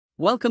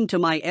Welcome to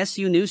my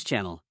SU News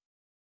channel.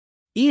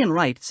 Ian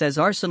Wright says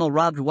Arsenal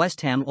robbed West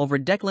Ham over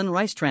Declan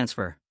Rice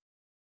transfer.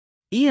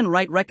 Ian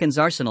Wright reckons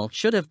Arsenal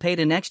should have paid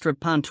an extra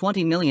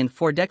 £20 million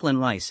for Declan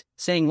Rice,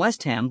 saying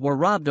West Ham were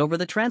robbed over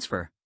the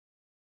transfer.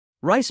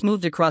 Rice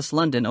moved across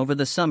London over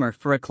the summer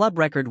for a club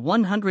record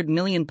 £100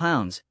 million,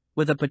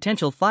 with a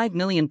potential £5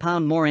 million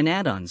more in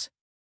add-ons.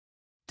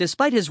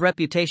 Despite his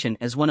reputation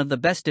as one of the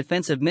best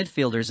defensive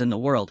midfielders in the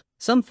world,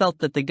 some felt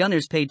that the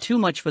Gunners paid too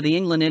much for the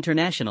England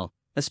international,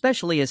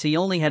 especially as he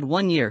only had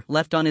 1 year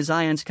left on his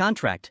Irons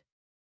contract.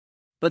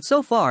 But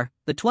so far,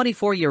 the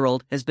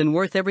 24-year-old has been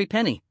worth every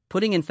penny,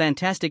 putting in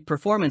fantastic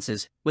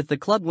performances, with the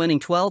club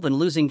winning 12 and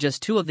losing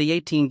just 2 of the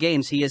 18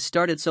 games he has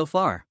started so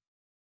far.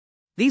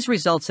 These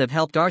results have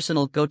helped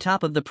Arsenal go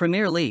top of the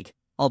Premier League,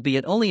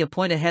 albeit only a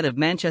point ahead of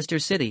Manchester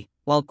City,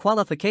 while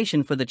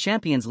qualification for the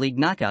Champions League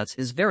knockouts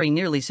is very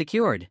nearly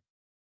secured.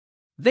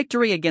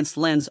 Victory against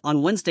Lens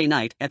on Wednesday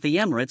night at the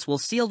Emirates will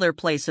seal their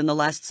place in the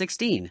last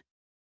 16.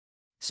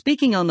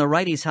 Speaking on the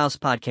Wrighty's House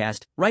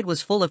podcast, Wright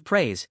was full of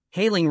praise,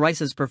 hailing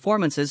Rice's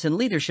performances and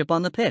leadership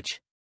on the pitch.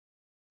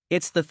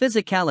 "It's the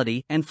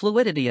physicality and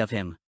fluidity of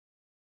him.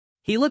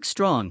 He looks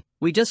strong,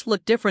 we just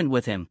look different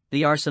with him,"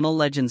 the Arsenal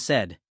legend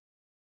said.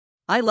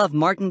 "I love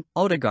Martin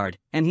Odegaard,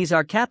 and he's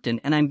our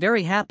captain, and I'm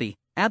very happy,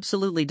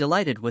 absolutely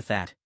delighted with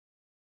that.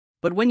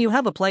 But when you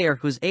have a player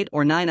who's 8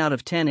 or 9 out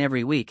of 10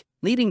 every week,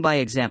 leading by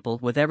example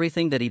with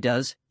everything that he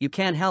does, you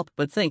can't help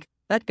but think,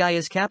 that guy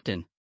is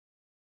captain.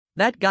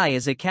 That guy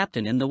is a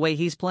captain in the way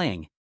he's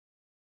playing."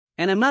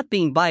 And I'm not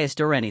being biased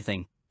or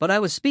anything, but I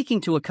was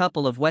speaking to a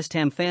couple of West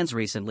Ham fans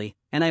recently,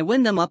 and I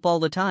wind them up all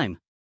the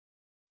time.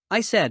 I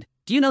said,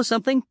 "Do you know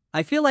something?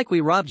 I feel like we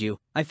robbed you.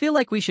 I feel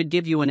like we should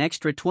give you an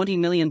extra £20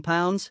 million.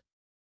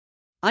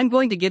 I'm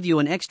going to give you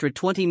an extra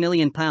 £20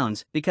 million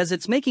because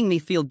it's making me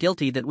feel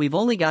guilty that we've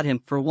only got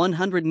him for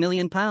 £100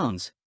 million.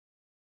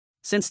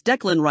 Since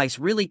Declan Rice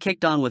really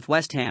kicked on with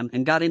West Ham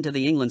and got into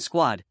the England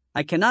squad,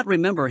 I cannot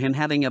remember him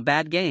having a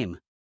bad game.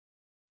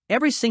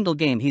 Every single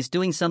game he's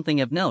doing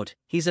something of note,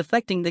 he's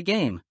affecting the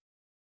game.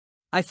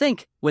 I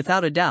think,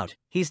 without a doubt,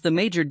 he's the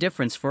major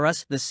difference for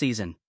us this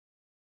season."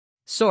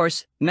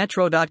 Source,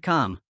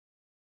 Metro.com.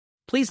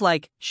 Please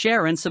like,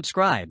 share and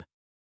subscribe.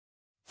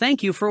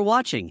 Thank you for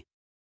watching.